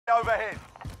overhead.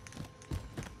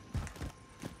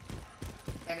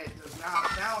 And it does not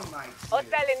sound like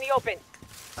Hostile in the open.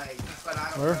 like, but I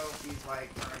don't know if he's like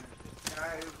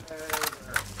trying to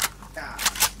or yeah.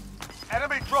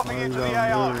 Enemy dropping into the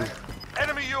AO.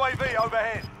 Enemy UAV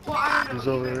overhead. Well, I don't He's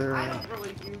know over either. there. I don't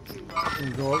really do too much, He's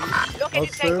going Located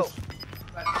Tango. upstairs.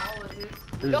 but all it is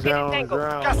He's Located down on the Tango.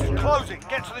 ground. Gas is closing.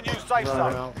 Get to the new safe Right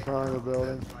zone. out front of the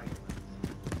building.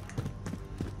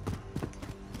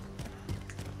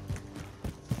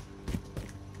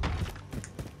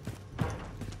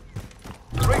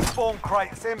 Respawn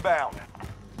crates inbound.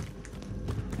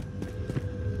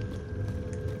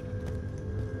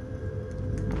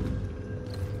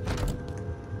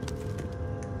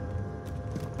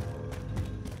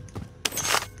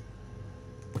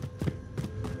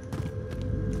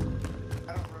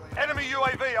 Enemy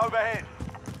UAV overhead.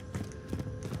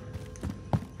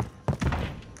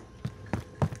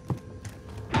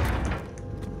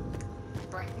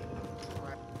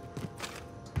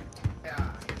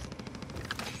 yeah.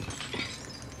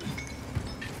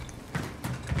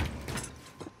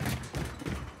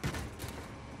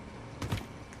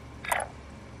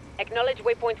 Acknowledge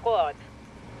waypoint forward.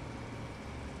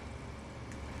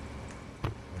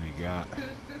 What do you got?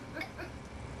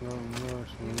 We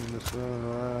just running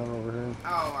around over here.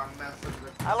 Oh, I'm messing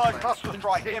with Allied cluster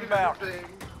strike inbound. thing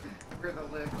where the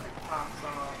lid like pops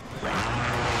off.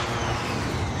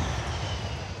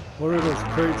 What are those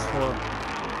crates for?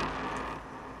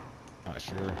 Not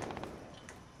sure.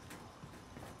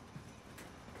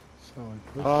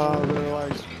 They're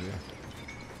like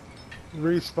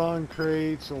respawn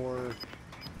crates or a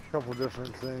couple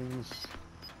different things.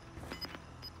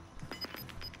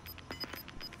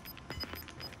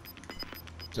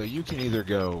 So you can either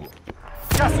go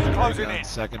Gas is primary closing gun, in.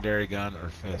 secondary gun, or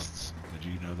fists. Did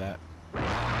you know that?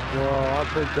 Well, I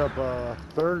picked up a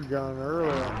third gun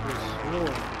earlier.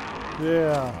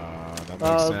 Yeah. That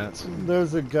makes sense.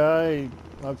 There's a guy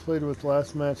I played with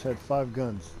last match had 5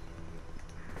 guns.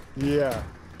 Yeah.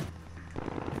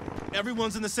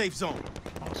 Everyone's in the safe zone.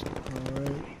 Awesome.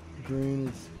 Alright, green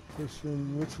is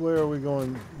pushing. Which way are we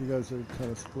going? You guys are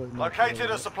kind of splitting up Located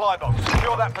here. a supply box.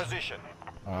 Secure that position.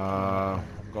 I'm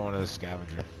going to the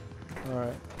scavenger.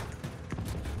 Alright,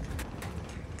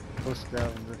 What's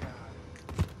scavenger?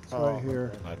 it's right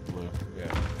here. Light blue.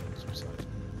 Yeah. It's beside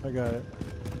you. I got it.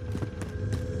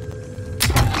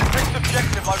 Next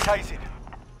objective located.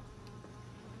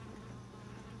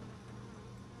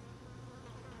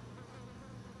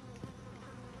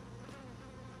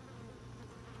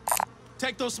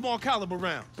 Take those small caliber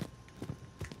rounds.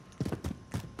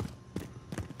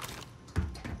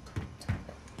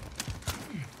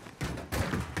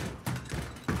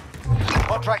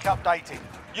 Contract updated.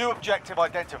 New objective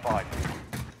identified.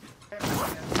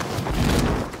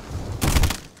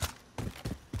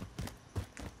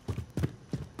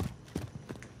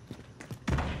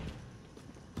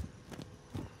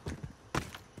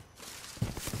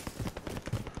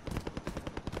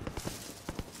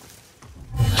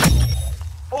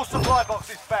 All supply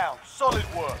boxes found. Solid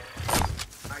work.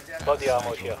 Body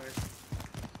armor here.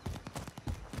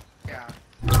 Yeah.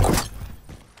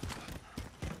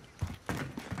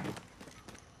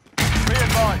 Be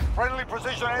advised, friendly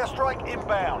precision airstrike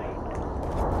inbound.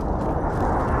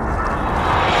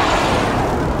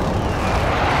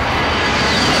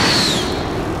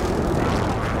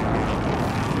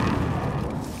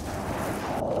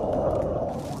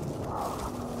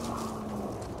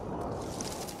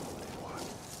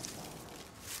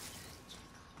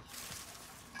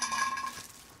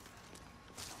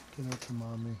 Get out to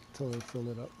mommy till they fill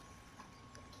it up.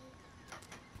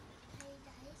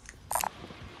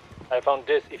 I found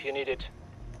this if you need it.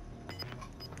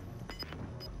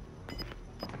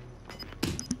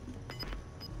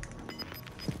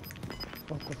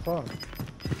 What the fuck?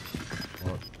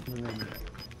 What?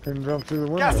 Couldn't jump through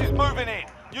the window. Gas is moving in.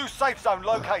 New safe zone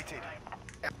located.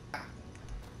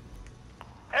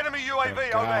 Enemy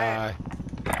UAV overhead.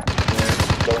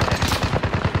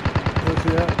 Where's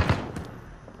he at?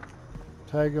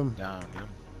 Tag him. Down, yep.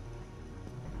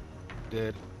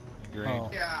 Dead. Green. Oh,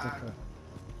 Yeah. okay.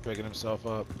 Picking himself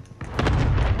up.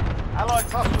 Allied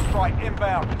cluster strike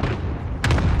inbound.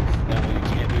 Now you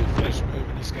can't do a finish move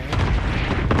in this game.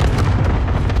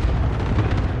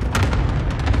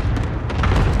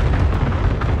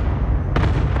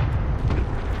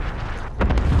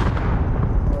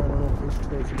 Alright, I'm gonna push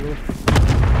towards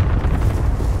you.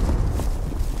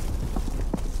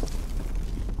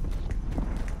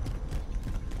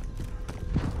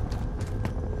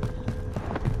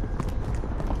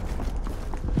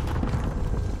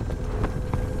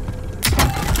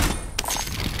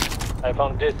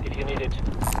 found this if you need it.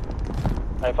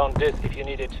 I found this if you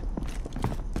need it.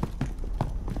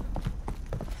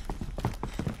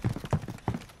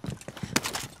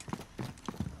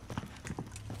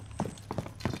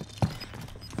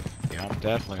 Yeah, I'm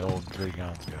definitely holding 3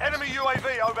 guns, guys. Enemy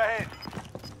UAV overhead.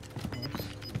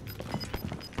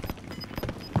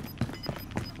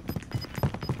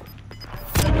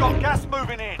 We've got gas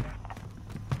moving in.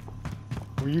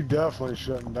 Well, you definitely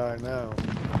shouldn't die now.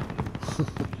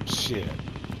 Shit.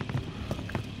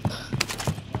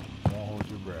 Don't hold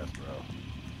your breath,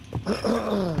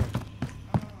 bro.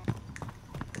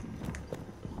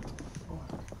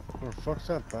 Where the fuck's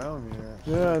that bounty at?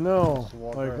 Yeah, I know. Just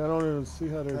walk Like, right I don't even see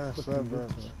how they're past fucking that get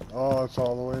to bitch. it. Oh, it's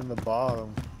all the way in the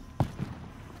bottom.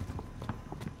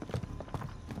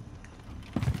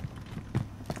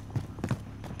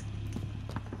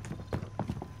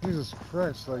 Jesus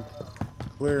Christ, like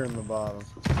clear in the bottom.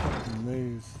 Fucking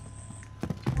maze.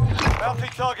 Bounty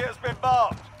target has been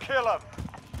marked. Kill him.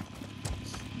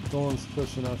 Storm's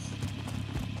pushing us.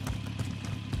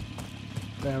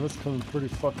 Damn, it's coming pretty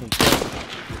fucking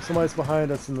quick. Somebody's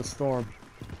behind us in the storm.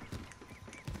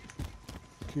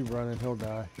 Keep running, he'll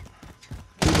die.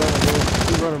 Keep running, Blue.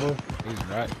 Keep running, Blue. He's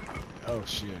right. Oh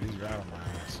shit, he's right on my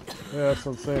ass. Yeah, that's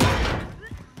what I'm saying.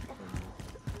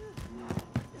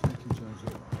 Thank you, Jonesy.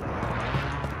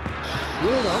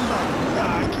 Dude, I'm not gonna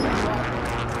die.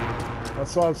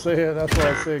 That's what I'm saying. That's why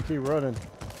I say keep running.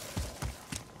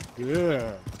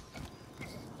 Yeah.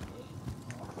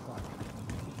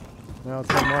 Now it's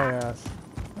on my ass.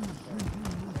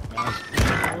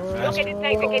 Located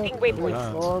tank vacating waypoint.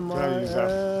 Guns. It's on my Tell you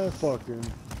that ass. fucking.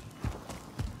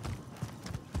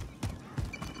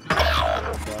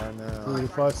 Die now. Dude,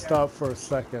 if I stop for a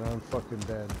second, I'm fucking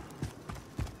dead.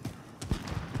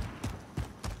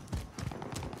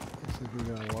 Looks like we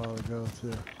got a while to go,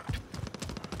 too.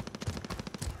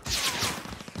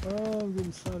 Oh, I'm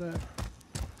getting shot at.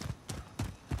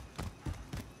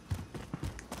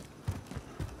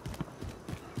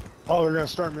 Oh, they're gonna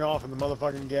start me off in the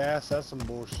motherfucking gas? That's some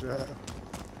bullshit.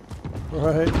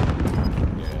 Right?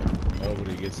 Yeah,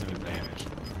 nobody gets an advantage.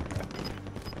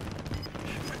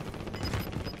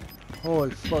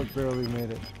 Holy fuck, barely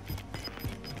made it.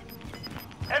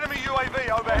 Enemy UAV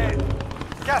overhead.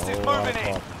 Gas is Oh, moving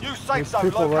in. fuck. New safe There's zone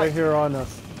people located. right here on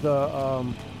us. The,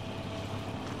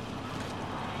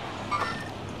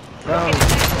 down.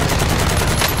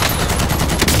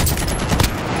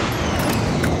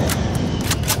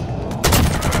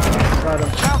 Got him.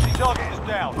 Bounty target is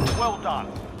down. Well done.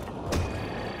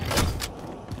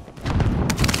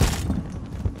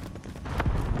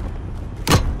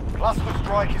 Cluster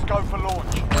strike is go for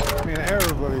launch. I mean,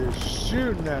 everybody is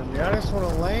shooting at me. I just want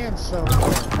to land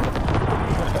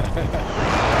somewhere.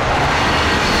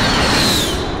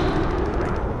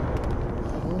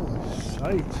 Holy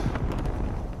shite.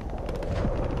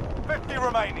 50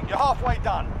 remaining. You're halfway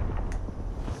done.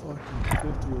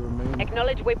 Fucking 50 remaining.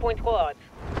 Acknowledge waypoint coordinates.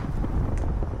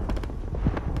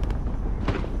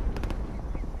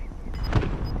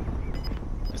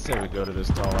 I say we go to this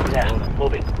tall building.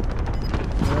 Moving.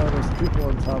 Yeah, there's people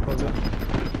on top of it.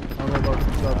 I don't know about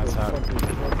the top of That's the how- fucking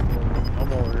truck.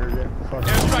 I'm over here getting fucking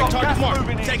Airstrike Got target gas marked.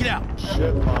 moving in. Take it out.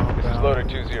 shit bombed This is down. loader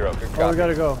 2-0. Good copy. Oh, we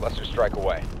gotta go. Cluster strike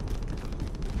away.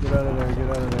 Get out of there, get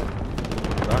out of there.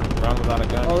 Run without a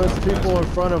gun. Oh, there's guys. people in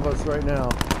front of us right now.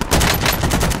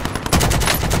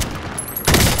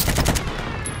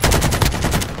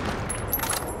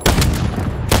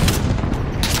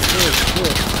 Shit,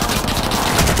 shit.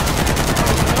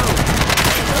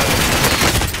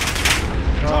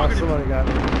 Oh, somebody got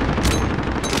me.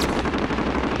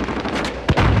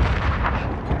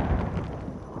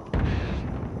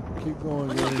 Keep going,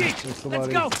 Let's go, dude. Geek. There's Let's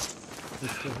somebody. go.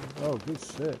 Oh, good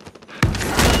shit.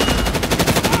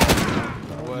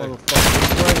 Way.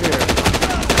 Motherfucker, right here.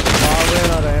 Oh, I ran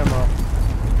out of ammo.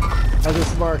 I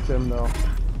just marked him though.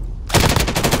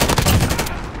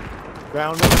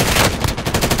 Down there.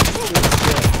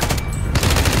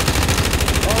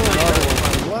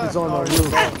 Oh, He's on the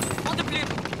roof.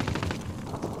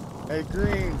 Hey,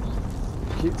 Green.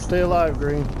 Stay alive,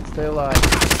 Green. Stay alive.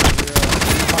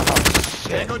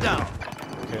 Yeah, go down.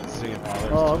 Couldn't see him while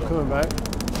there's Oh, I'm two. coming back.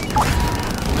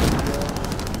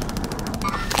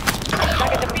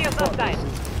 Target appears outside.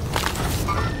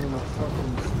 In the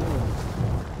fucking storm.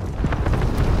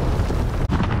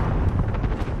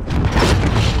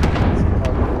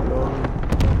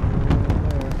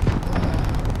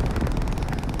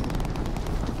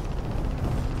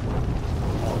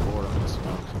 Oh Lord, I'm gonna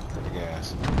smoke the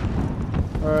gas.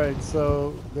 Alright,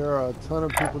 so there are a ton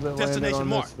of people that landed Destination on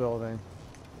marked. this building.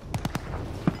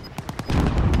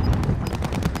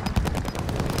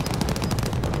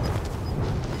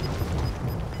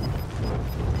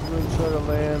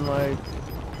 land like.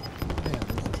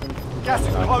 Gas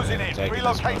is closing in.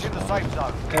 Relocating the safe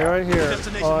zone. Hey, right here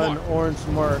Destination on mark. orange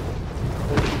mark,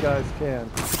 if you guys can.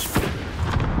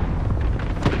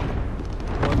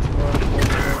 Orange mark.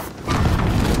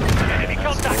 Enemy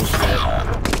contact.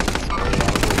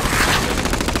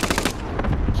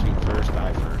 Shoot first,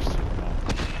 die first.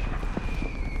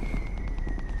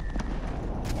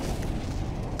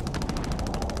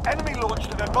 Enemy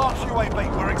launched an advanced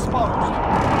UAV. We're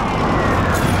exposed.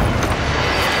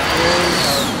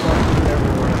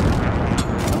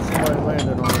 Somebody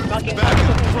landed on it. Marking Back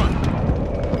up front.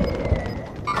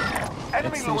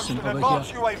 Enemy launched an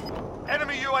advanced UAV.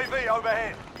 Enemy UAV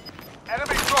overhead.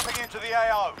 Enemy dropping into the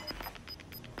AO.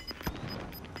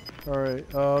 Alright,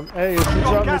 hey, if you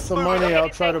drop me some money, I'll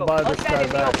try to buy this guy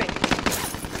back.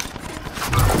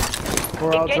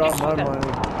 Or I'll drop my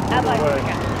money. Allies on the Away.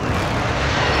 gas.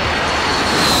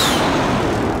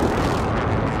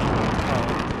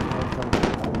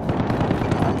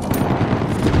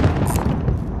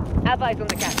 Allies on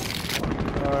the gas.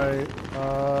 Alright,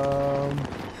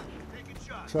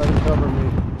 try to cover me.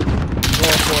 Go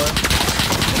for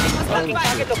it. Marking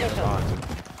target location.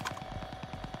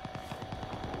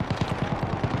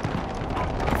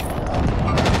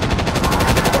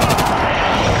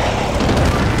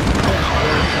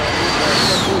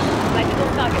 Lighted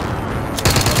on target.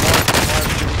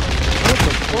 What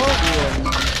the fuck?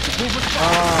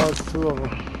 Ah, it's two of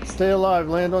them. Stay alive,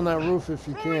 land on that roof if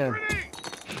you can.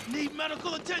 Need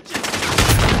medical attention.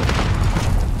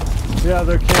 Yeah,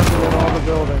 they're camping in all the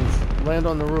buildings. Land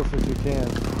on the roof if you can.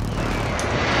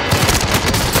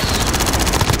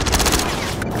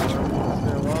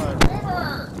 Stay alive.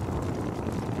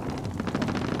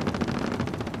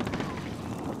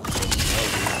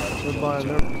 Goodbye,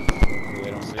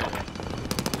 They don't see me.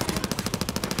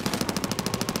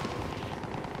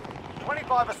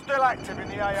 25 are still active in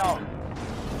the AO.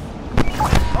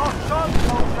 Last chance,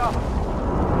 soldier.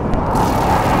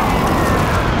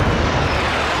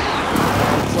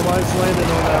 Somebody's landing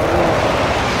on that roof.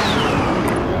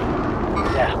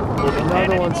 Yeah.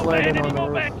 Another one's landing on the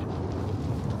roof.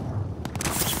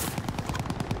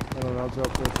 I don't know, I'll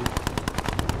drop with you.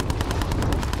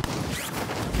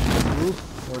 Roof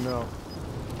or no?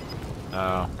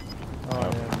 No. Oh, yeah,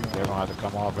 They're gonna have to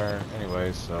come off there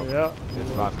anyways, so no. Yeah.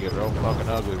 it's about to get real fucking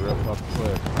ugly, real fucking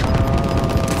quick.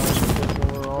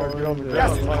 We're all Get on the in Gas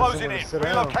there. is Yeah, closing in. sit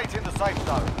down. Relocating the safe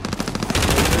zone.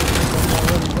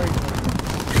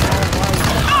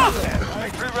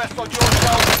 Victory rests on your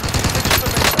shoulders.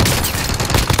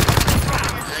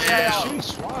 Yeah, she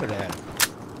swatted at him.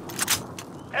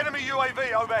 Enemy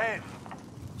UAV overhead.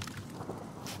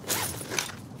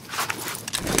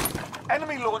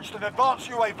 Enemy launched an advanced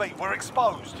UAV. We're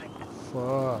exposed.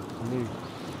 Fuck me.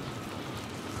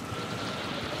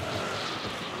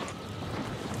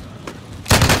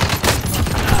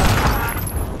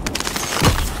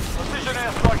 Precision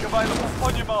airstrike available.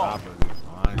 On your mark. Stop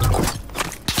it.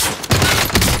 Fine.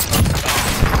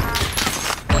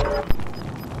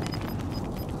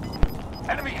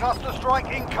 Enemy cluster strike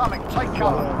incoming. Take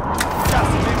cover. Gas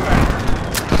is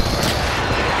inbound.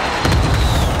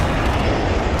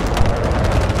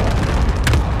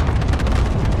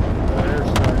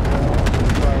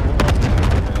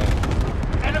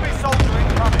 Enemy soldier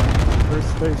incoming. Their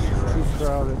space is too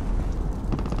crowded.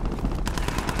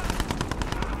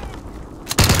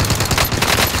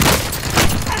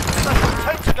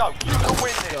 10 to go. You can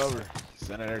win this. Over.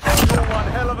 Senator. You're one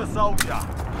hell of a soldier.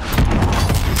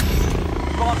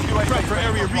 Advanced UAV Prep for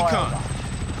area recon.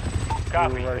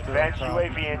 Copy. Advanced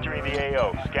UAV entering the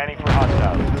AO. Scanning for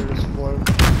hostiles. They just float.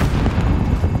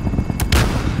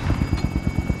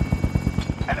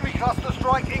 Enemy cluster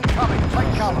strike incoming.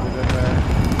 Take cover.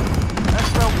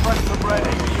 SL Preston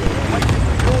ready. Waiting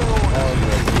for your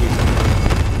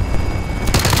order.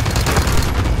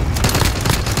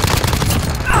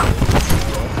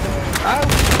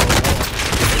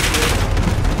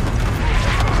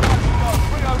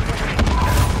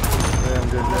 Damn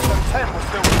good, man. 10 was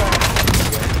still there.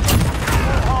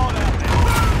 Hard out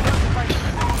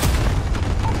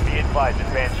there. Be advised,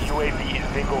 advanced UAV is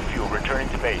bingo fuel. Returning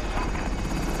to base.